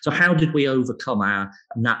 So how did we overcome our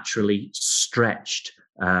naturally stretched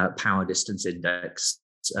power distance index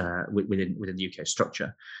within the UK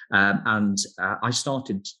structure? And I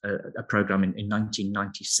started a program in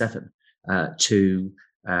 1997 to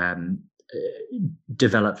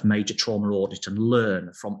develop major trauma audit and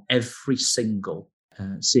learn from every single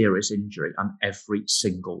serious injury and every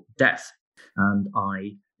single death. And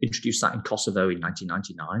I introduced that in Kosovo in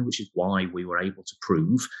 1999, which is why we were able to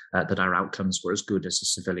prove that our outcomes were as good as a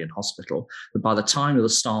civilian hospital. But by the time of the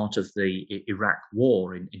start of the Iraq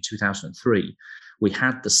war in 2003, we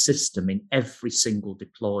had the system in every single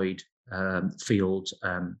deployed field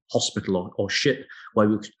hospital or ship where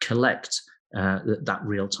we could collect that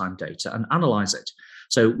real-time data and analyze it.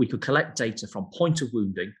 So we could collect data from point of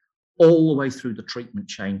wounding all the way through the treatment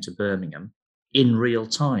chain to Birmingham in real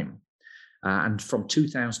time. And from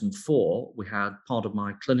 2004, we had part of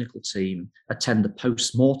my clinical team attend the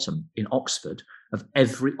post-mortem in Oxford of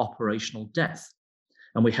every operational death.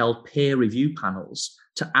 And we held peer review panels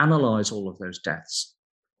to analyze all of those deaths.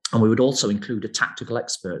 And we would also include a tactical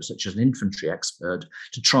expert, such as an infantry expert,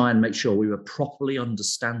 to try and make sure we were properly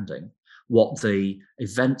understanding what the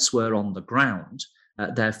events were on the ground.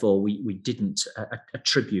 Therefore, we didn't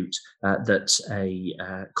attribute that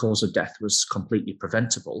a cause of death was completely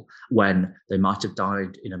preventable when they might have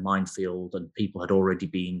died in a minefield and people had already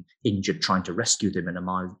been injured trying to rescue them in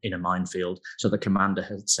a minefield. So the commander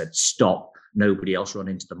had said, "Stop, nobody else run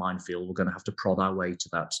into the minefield. We're going to have to prod our way to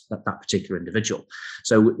that particular individual."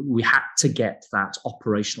 So we had to get that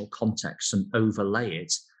operational context and overlay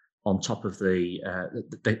it on top of the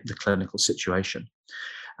clinical situation.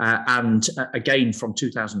 And again, from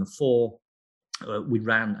 2004, we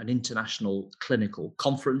ran an international clinical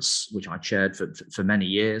conference, which I chaired for many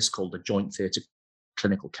years, called the Joint Theatre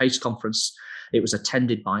Clinical Case Conference. It was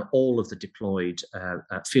attended by all of the deployed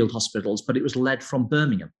field hospitals, but it was led from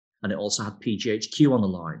Birmingham, and it also had PGHQ on the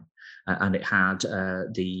line. And it had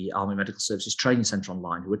the Army Medical Services Training Centre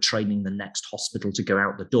online, who were training the next hospital to go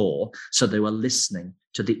out the door. So they were listening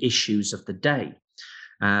to the issues of the day.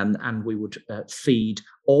 And we would feed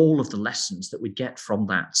all of the lessons that we get from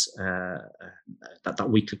that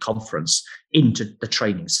weekly conference into the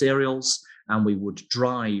training serials. And we would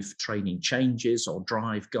drive training changes or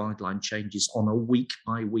drive guideline changes on a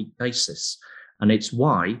week-by-week basis. And it's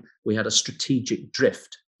why we had a strategic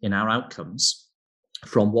drift in our outcomes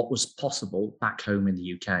from what was possible back home in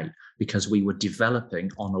the UK, because we were developing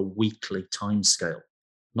on a weekly timescale,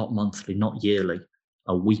 not monthly, not yearly,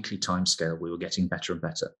 a weekly timescale. We were getting better and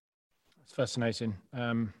better. It's fascinating.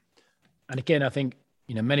 And again, I think,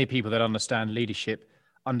 many people that understand leadership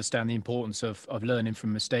understand the importance of learning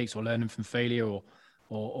from mistakes or learning from failure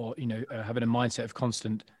or having a mindset of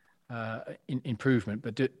constant improvement,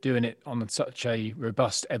 but doing it on such a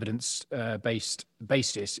robust evidence based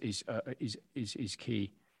basis is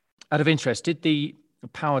key. Out of interest, did the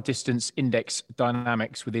power distance index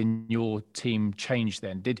dynamics within your team change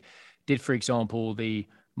then? Did for example the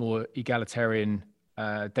more egalitarian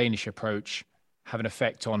Danish approach have an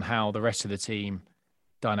effect on how the rest of the team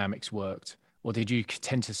dynamics worked, or did you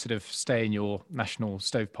tend to sort of stay in your national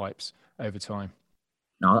stovepipes over time?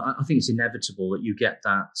 No, I think it's inevitable that you get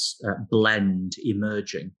that blend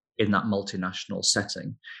emerging in that multinational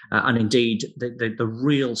setting. And indeed, the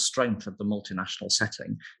real strength of the multinational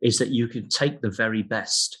setting is that you can take the very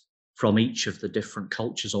best from each of the different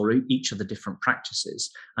cultures or each of the different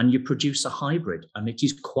practices, and you produce a hybrid. And it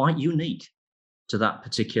is quite unique to that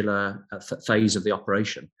particular phase of the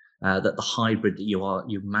operation. that the hybrid that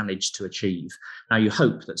you managed to achieve. Now, you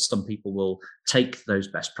hope that some people will take those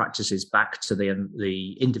best practices back to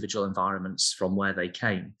the individual environments from where they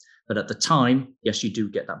came. But at the time, yes, you do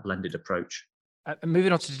get that blended approach.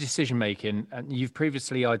 Moving on to decision making, and you've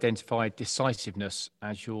previously identified decisiveness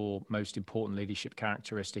as your most important leadership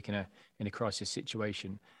characteristic in a crisis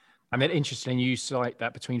situation. And then, interestingly, you cite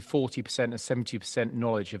that between 40% and 70%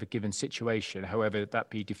 knowledge of a given situation, however that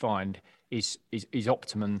be defined, is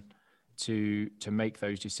optimum to make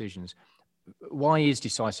those decisions. Why is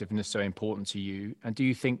decisiveness so important to you? And do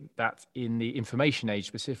you think that in the information age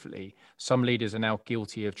specifically, some leaders are now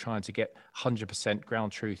guilty of trying to get 100%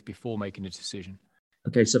 ground truth before making a decision?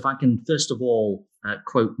 Okay, so if I can first of all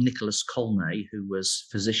quote Nicholas Colney, who was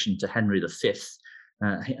physician to Henry V,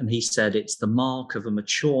 and he said, "It's the mark of a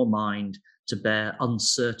mature mind to bear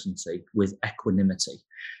uncertainty with equanimity."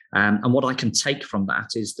 And what I can take from that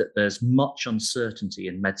is that there's much uncertainty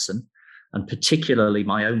in medicine, and particularly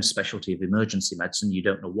my own specialty of emergency medicine. You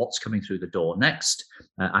don't know what's coming through the door next,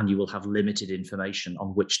 and you will have limited information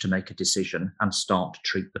on which to make a decision and start to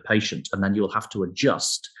treat the patient. And then you'll have to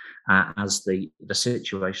adjust as the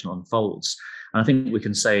situation unfolds. And I think we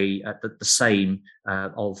can say that the same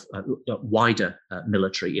of wider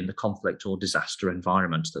military in the conflict or disaster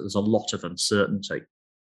environment, that there's a lot of uncertainty.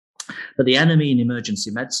 But the enemy in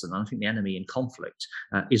emergency medicine, and I think the enemy in conflict,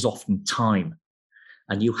 is often time.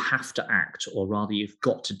 And you have to act, or rather you've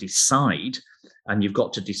got to decide, and you've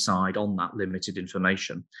got to decide on that limited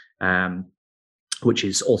information, which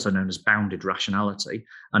is also known as bounded rationality.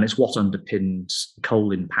 And it's what underpins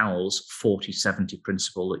Colin Powell's 40-70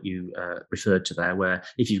 principle that you referred to there, where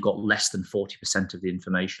if you've got less than 40% of the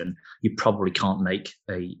information, you probably can't make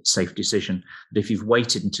a safe decision. But if you've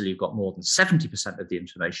waited until you've got more than 70% of the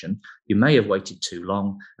information, you may have waited too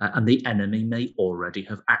long, and the enemy may already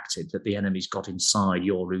have acted, that the enemy's got inside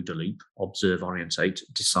your OODA loop: observe, orientate,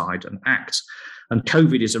 decide, and act. And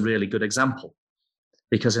COVID is a really good example,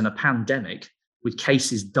 because in a pandemic, with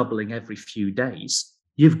cases doubling every few days,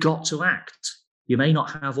 you've got to act. You may not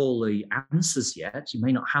have all the answers yet, you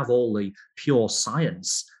may not have all the pure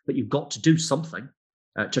science, but you've got to do something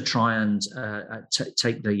to try and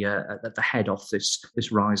take the head off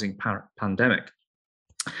this rising pandemic.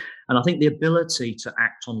 And I think the ability to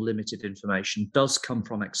act on limited information does come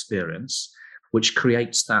from experience, which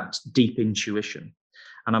creates that deep intuition.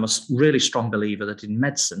 And I'm a really strong believer that in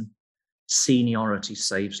medicine, seniority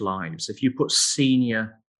saves lives. If you put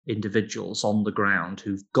senior individuals on the ground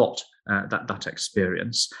who've got that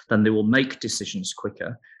experience, then they will make decisions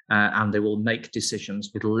quicker, and they will make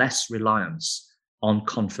decisions with less reliance on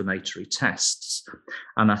confirmatory tests.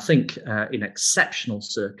 And I think in exceptional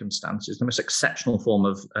circumstances, the most exceptional form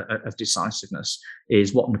of decisiveness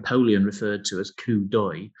is what Napoleon referred to as coup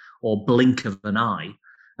d'oeil, or blink of an eye,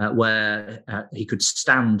 where he could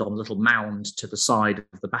stand on a little mound to the side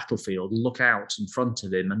of the battlefield, look out in front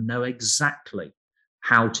of him, and know exactly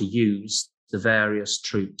how to use the various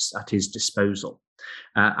troops at his disposal.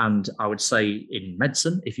 And I would say in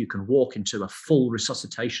medicine, if you can walk into a full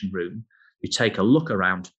resuscitation room, you take a look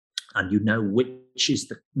around, and you know which is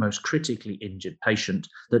the most critically injured patient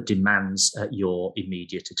that demands your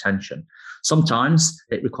immediate attention. Sometimes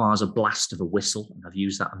it requires a blast of a whistle, and I've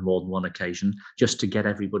used that on more than one occasion, just to get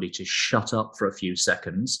everybody to shut up for a few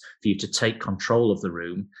seconds, for you to take control of the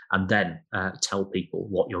room, and then tell people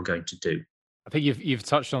what you're going to do. I think you've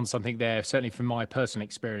touched on something there. Certainly from my personal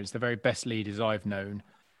experience, the very best leaders I've known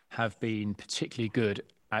have been particularly good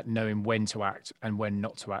at knowing when to act and when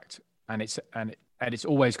not to act. And it's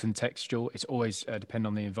always contextual. It's always depend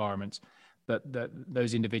on the environment. But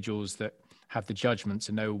those individuals that have the judgment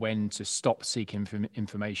to know when to stop seeking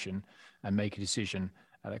information and make a decision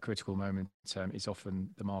at a critical moment is often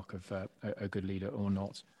the mark of a good leader or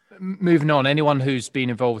not. Moving on, anyone who's been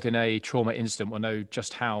involved in a trauma incident will know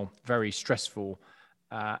just how very stressful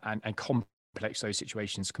and complex those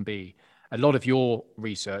situations can be. A lot of your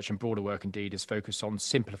research and broader work indeed is focused on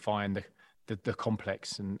simplifying the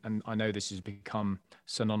complex, and I know this has become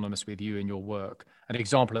synonymous with you in your work. An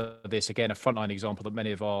example of this, again, a frontline example that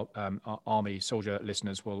many of our Army soldier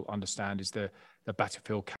listeners will understand, is the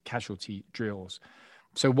battlefield casualty drills.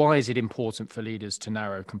 So why is it important for leaders to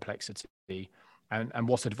narrow complexity, and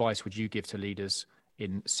what advice would you give to leaders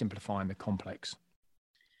in simplifying the complex?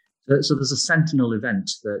 So there's a Sentinel event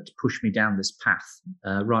that pushed me down this path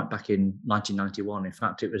right back in 1991. In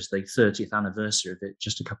fact, it was the 30th anniversary of it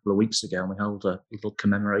just a couple of weeks ago, and we held a little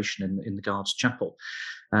commemoration in the Guards Chapel.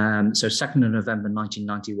 So 2nd of November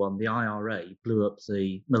 1991, the IRA blew up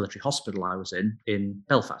the military hospital I was in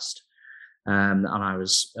Belfast. And I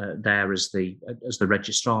was there as the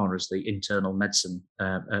registrar, as the internal medicine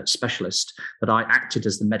specialist, but I acted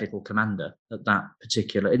as the medical commander at that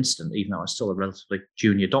particular instant, even though I was still a relatively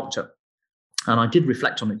junior doctor. And I did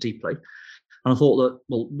reflect on it deeply. And I thought that,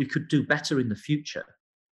 well, we could do better in the future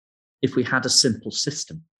if we had a simple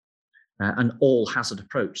system, an all-hazard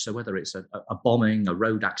approach. So whether it's a bombing, a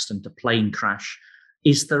road accident, a plane crash,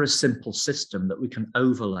 is there a simple system that we can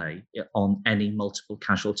overlay on any multiple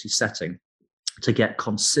casualty setting to get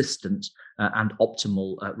consistent and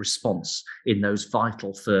optimal response in those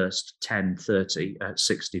vital first 10, 30,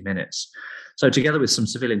 60 minutes? So together with some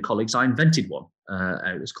civilian colleagues, I invented one.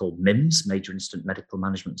 It was called MIMS, Major Incident Medical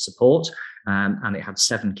Management Support, and it had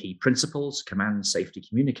 7 key principles: command, safety,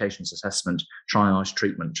 communications, assessment, triage,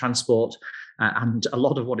 treatment, transport. And a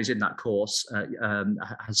lot of what is in that course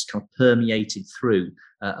has kind of permeated through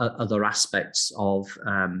other aspects of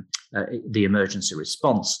the emergency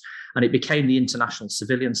response. And it became the international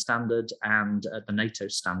civilian standard and the NATO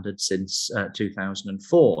standard since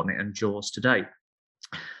 2004, and it endures today.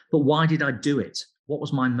 But why did I do it? What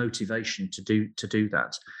was my motivation to do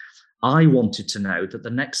that? I wanted to know that the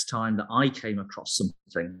next time that I came across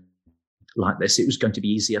something like this, it was going to be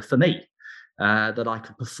easier for me, that I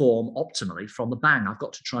could perform optimally from the bang. I've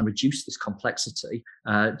got to try and reduce this complexity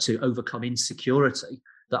to overcome insecurity,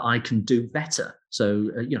 that I can do better. So,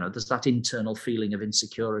 there's that internal feeling of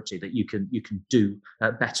insecurity that you can do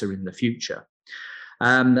better in the future.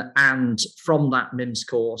 And from that MIMS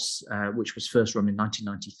course, which was first run in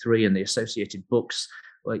 1993, and the associated books,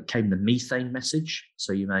 came the methane message.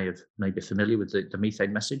 So you may be familiar with the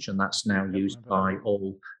methane message, and that's now used by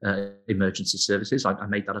all emergency services. I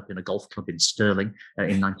made that up in a golf club in Stirling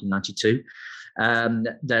in 1992.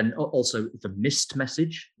 Then also the MIST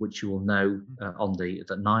message, which you will know on the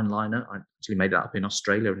 9-liner. I actually made that up in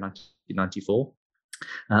Australia in 1994.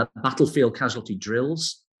 Battlefield casualty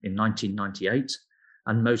drills in 1998.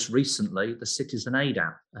 And most recently, the Citizen Aid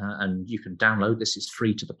app, and you can download this. Is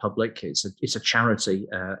free to the public. It's a charity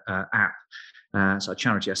app. So a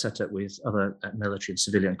charity I set up with other military and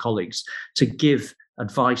civilian colleagues to give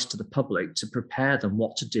advice to the public to prepare them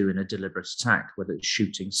what to do in a deliberate attack, whether it's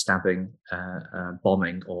shooting, stabbing,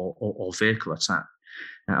 bombing, or vehicle attack.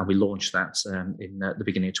 And we launched that in the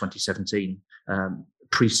beginning of 2017.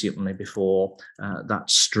 Presciently before that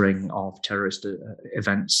string of terrorist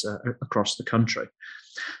events across the country.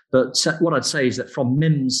 But what I'd say is that from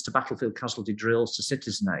MIMS to battlefield casualty drills to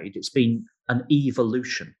Citizen Aid, it's been an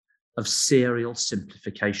evolution of serial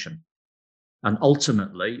simplification. And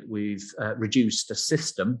ultimately, we've reduced a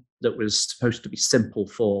system that was supposed to be simple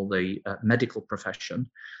for the medical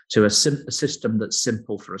profession to a system that's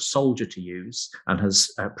simple for a soldier to use and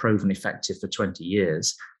has proven effective for 20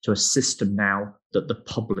 years, to a system now that the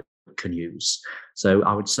public can use. So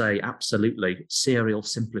I would say absolutely serial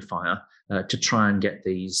simplifier to try and get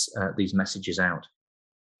these messages out.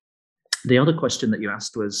 The other question that you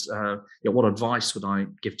asked was, what advice would I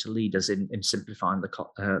give to leaders in simplifying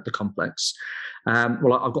the complex?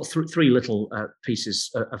 Well, I've got three little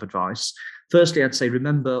pieces of advice. Firstly, I'd say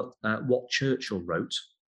remember what Churchill wrote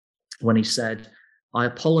when he said, "I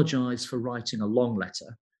apologise for writing a long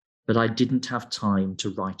letter, but I didn't have time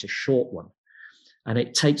to write a short one." And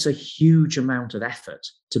it takes a huge amount of effort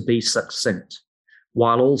to be succinct,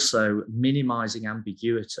 while also minimising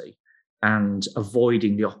ambiguity and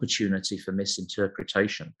avoiding the opportunity for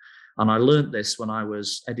misinterpretation. And I learned this when I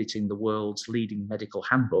was editing the world's leading medical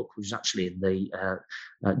handbook, which was actually in the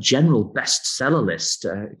general bestseller list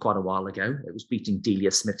quite a while ago. It was beating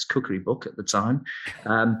Delia Smith's cookery book at the time.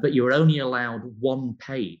 But you were only allowed 1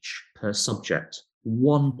 page per subject,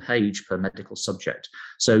 1 page per medical subject.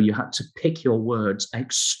 So you had to pick your words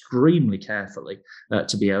extremely carefully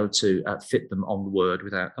to be able to fit them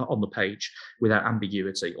on the page without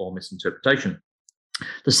ambiguity or misinterpretation.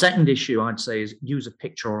 The second issue I'd say is use a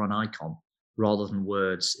picture or an icon rather than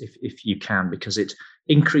words if you can, because it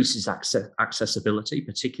increases accessibility,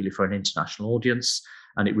 particularly for an international audience,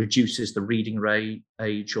 and it reduces the reading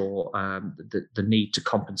age or the need to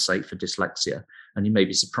compensate for dyslexia. And you may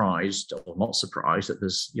be surprised or not surprised that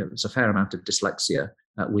there's a fair amount of dyslexia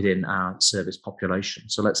within our service population.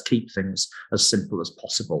 So let's keep things as simple as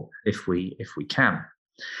possible if we can.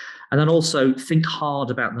 And then also think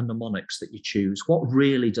hard about the mnemonics that you choose. What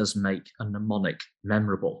really does make a mnemonic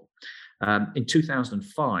memorable? In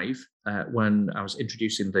 2005, when I was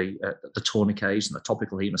introducing the tourniquets and the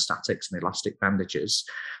topical hemostatics and the elastic bandages,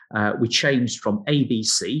 we changed from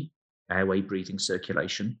ABC, airway, breathing,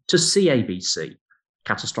 circulation, to CABC,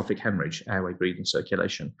 catastrophic hemorrhage, airway, breathing,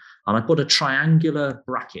 circulation. And I put a triangular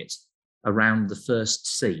bracket around the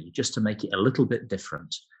first C just to make it a little bit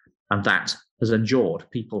different. And that has endured.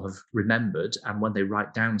 People have remembered, and when they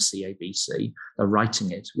write down CABC, they're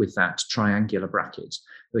writing it with that triangular bracket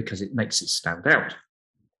because it makes it stand out.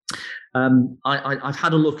 I've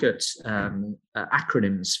had a look at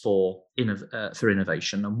acronyms for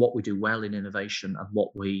innovation and what we do well in innovation and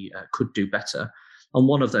what we could do better. And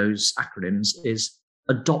one of those acronyms is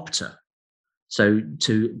adopter. So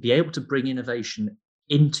to be able to bring innovation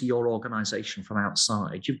into your organization from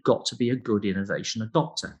outside, you've got to be a good innovation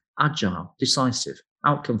adopter, agile, decisive,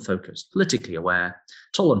 outcome focused, politically aware,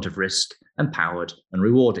 tolerant of risk, empowered and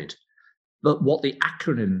rewarded. But what the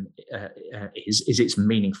acronym is it's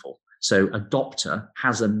meaningful. So adopter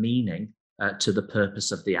has a meaning to the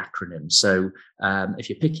purpose of the acronym. So if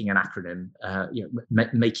you're picking an acronym,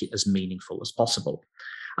 make it as meaningful as possible.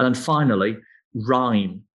 And then finally,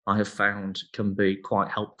 rhyme, I have found, can be quite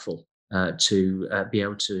helpful to be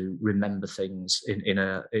able to remember things in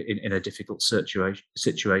a difficult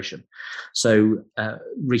situation. So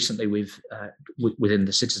recently, within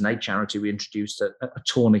the Citizen Aid charity, we introduced a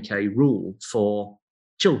tourniquet rule for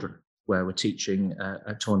children, where we're teaching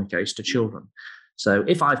tourniquets to children. So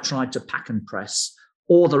if I've tried to pack and press,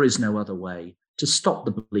 or there is no other way to stop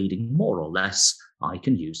the bleeding, more or less, I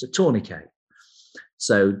can use a tourniquet.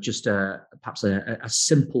 So just perhaps a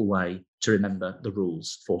simple way to remember the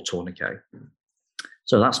rules for tourniquet.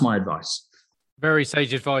 So that's my advice. Very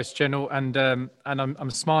sage advice, General. And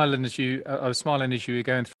I'm smiling as you. I was smiling as you were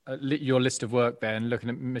going through your list of work there, and looking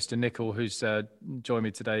at Mr. Nicol, who's joined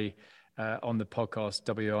me today on the podcast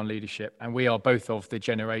WR on Leadership. And we are both of the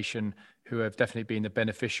generation who have definitely been the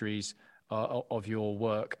beneficiaries of your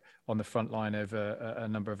work on the front line over a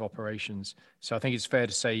number of operations. So I think it's fair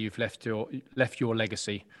to say you've left your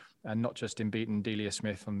legacy, and not just in beating Delia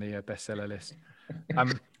Smith on the bestseller list.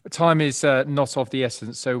 Time is not of the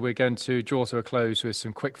essence, so we're going to draw to a close with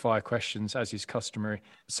some quick fire questions, as is customary.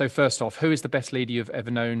 So first off, who is the best leader you've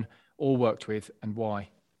ever known or worked with, and why?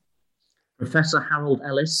 Professor Harold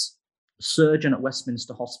Ellis, surgeon at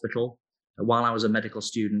Westminster Hospital while I was a medical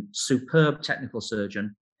student, superb technical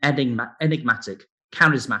surgeon, enigmatic,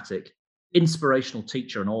 charismatic, inspirational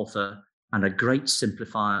teacher and author, and a great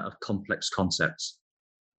simplifier of complex concepts.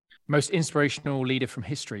 Most inspirational leader from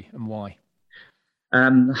history, and why?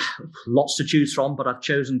 Lots to choose from, but I've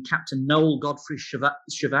chosen Captain Noel Godfrey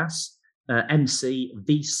Chavas, MC,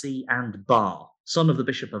 VC and Bar, son of the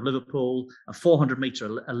Bishop of Liverpool, a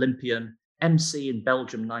 400-metre Olympian, MC in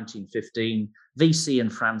Belgium 1915, VC in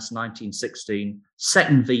France 1916,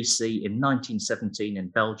 second VC in 1917 in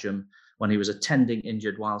Belgium when he was attending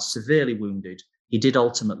injured while severely wounded. He did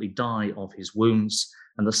ultimately die of his wounds,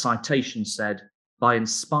 and the citation said, by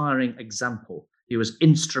inspiring example, he was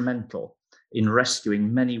instrumental in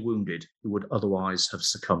rescuing many wounded who would otherwise have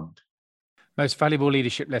succumbed. Most valuable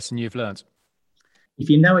leadership lesson you've learned? If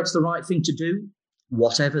you know it's the right thing to do,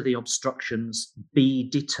 whatever the obstructions, be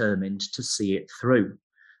determined to see it through.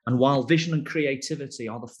 And while vision and creativity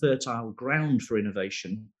are the fertile ground for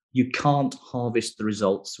innovation, you can't harvest the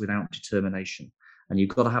results without determination. And you've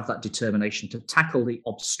got to have that determination to tackle the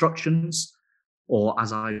obstructions, or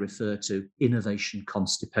as I refer to, innovation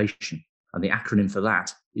constipation. And the acronym for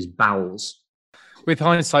that is BOWLS. With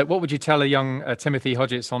hindsight, what would you tell a young Timothy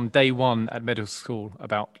Hodgetts on day one at medical school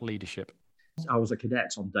about leadership? I was a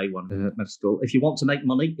cadet on day one at medical school. If you want to make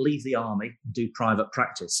money, leave the army and do private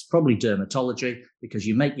practice, probably dermatology, because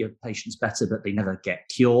you make your patients better, but they never get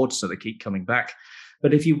cured, so they keep coming back.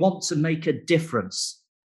 But if you want to make a difference,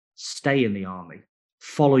 stay in the army,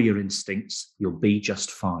 follow your instincts, you'll be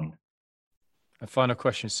just fine. A final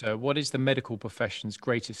question, sir. What is the medical profession's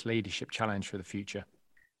greatest leadership challenge for the future?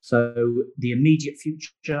 So the immediate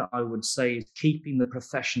future, I would say, is keeping the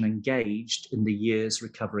profession engaged in the years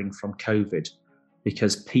recovering from COVID,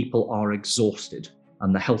 because people are exhausted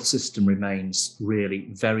and the health system remains really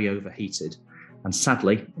very overheated. And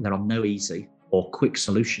sadly, there are no easy or quick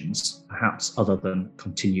solutions, perhaps other than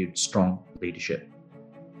continued strong leadership.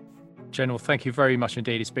 General, thank you very much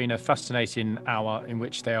indeed. It's been a fascinating hour in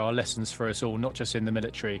which there are lessons for us all, not just in the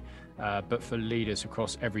military, but for leaders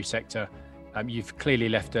across every sector. You've clearly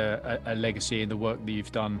left a legacy in the work that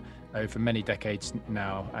you've done over many decades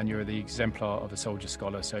now, and you're the exemplar of a soldier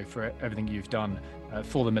scholar. So for everything you've done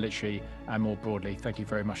for the military and more broadly, thank you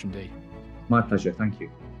very much indeed. My pleasure. Thank you.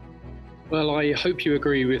 Well, I hope you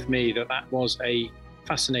agree with me that that was a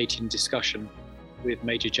fascinating discussion with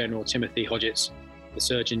Major General Timothy Hodgetts, the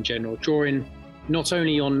Surgeon General, drawing not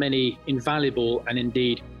only on many invaluable and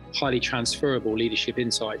indeed highly transferable leadership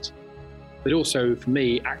insights, but also for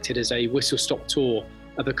me acted as a whistle-stop tour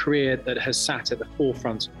of a career that has sat at the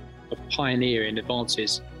forefront of pioneering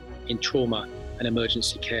advances in trauma and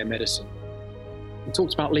emergency care medicine. We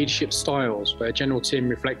talked about leadership styles, where General Tim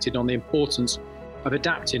reflected on the importance of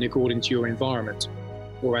adapting according to your environment,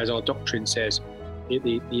 or as our doctrine says,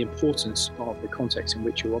 the importance of the context in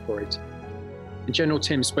which you operate. And General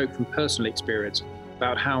Tim spoke from personal experience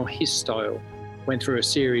about how his style went through a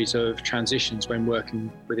series of transitions when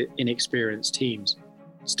working with inexperienced teams,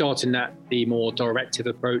 starting at the more directive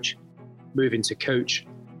approach, moving to coach,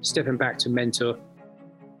 stepping back to mentor,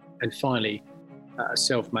 and finally,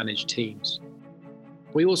 self-managed teams.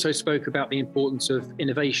 We also spoke about the importance of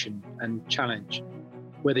innovation and challenge,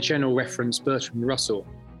 where the General referenced Bertrand Russell,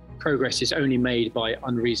 progress is only made by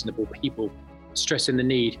unreasonable people, stressing the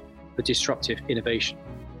need for disruptive innovation.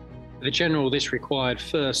 For the General, this required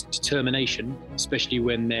first determination, especially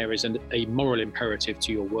when there is a moral imperative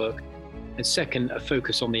to your work, and second, a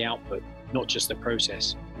focus on the output, not just the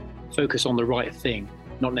process. Focus on the right thing,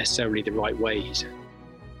 not necessarily the right way, he said.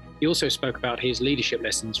 He also spoke about his leadership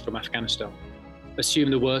lessons from Afghanistan.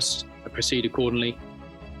 Assume the worst and proceed accordingly.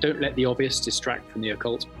 Don't let the obvious distract from the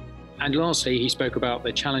occult. And lastly, he spoke about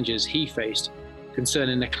the challenges he faced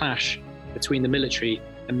concerning the clash between the military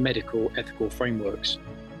and medical ethical frameworks,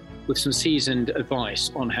 with some seasoned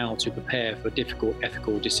advice on how to prepare for difficult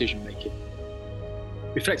ethical decision-making.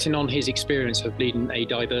 Reflecting on his experience of leading a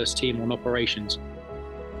diverse team on operations,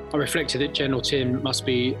 I reflected that General Tim must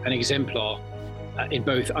be an exemplar in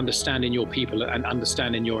both understanding your people and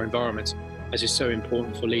understanding your environment, as is so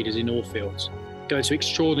important for leaders in all fields. Go to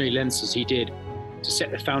extraordinary lengths as he did to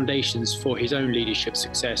set the foundations for his own leadership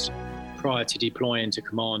success prior to deploying to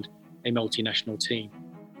command a multinational team.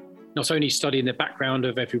 Not only studying the background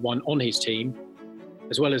of everyone on his team,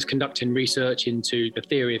 as well as conducting research into the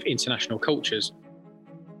theory of international cultures,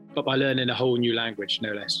 but by learning a whole new language,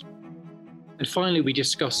 no less. And finally, we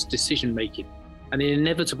discussed decision-making and the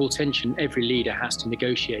inevitable tension every leader has to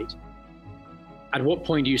negotiate. At what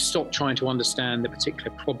point do you stop trying to understand the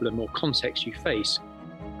particular problem or context you face,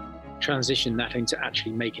 transition that into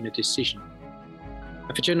actually making a decision?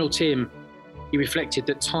 And for General Tim, he reflected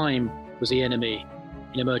that time was the enemy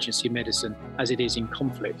in emergency medicine as it is in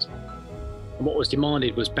conflict. And what was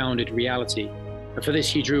demanded was bounded reality. And for this,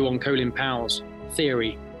 he drew on Colin Powell's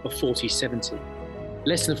theory of 40-70.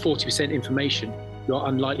 Less than 40% information, you are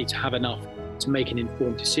unlikely to have enough to make an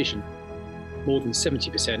informed decision. More than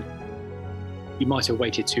 70%, you might have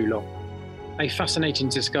waited too long. A fascinating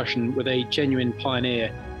discussion with a genuine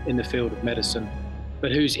pioneer in the field of medicine,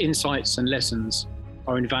 but whose insights and lessons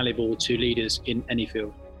are invaluable to leaders in any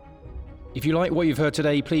field. If you like what you've heard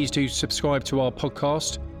today, please do subscribe to our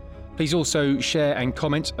podcast. Please also share and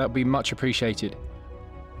comment. That would be much appreciated.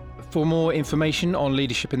 For more information on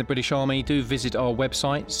leadership in the British Army, do visit our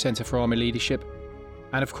website, Centre for Army Leadership.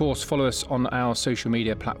 And of course, follow us on our social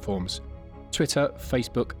media platforms, Twitter,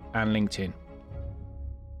 Facebook and LinkedIn.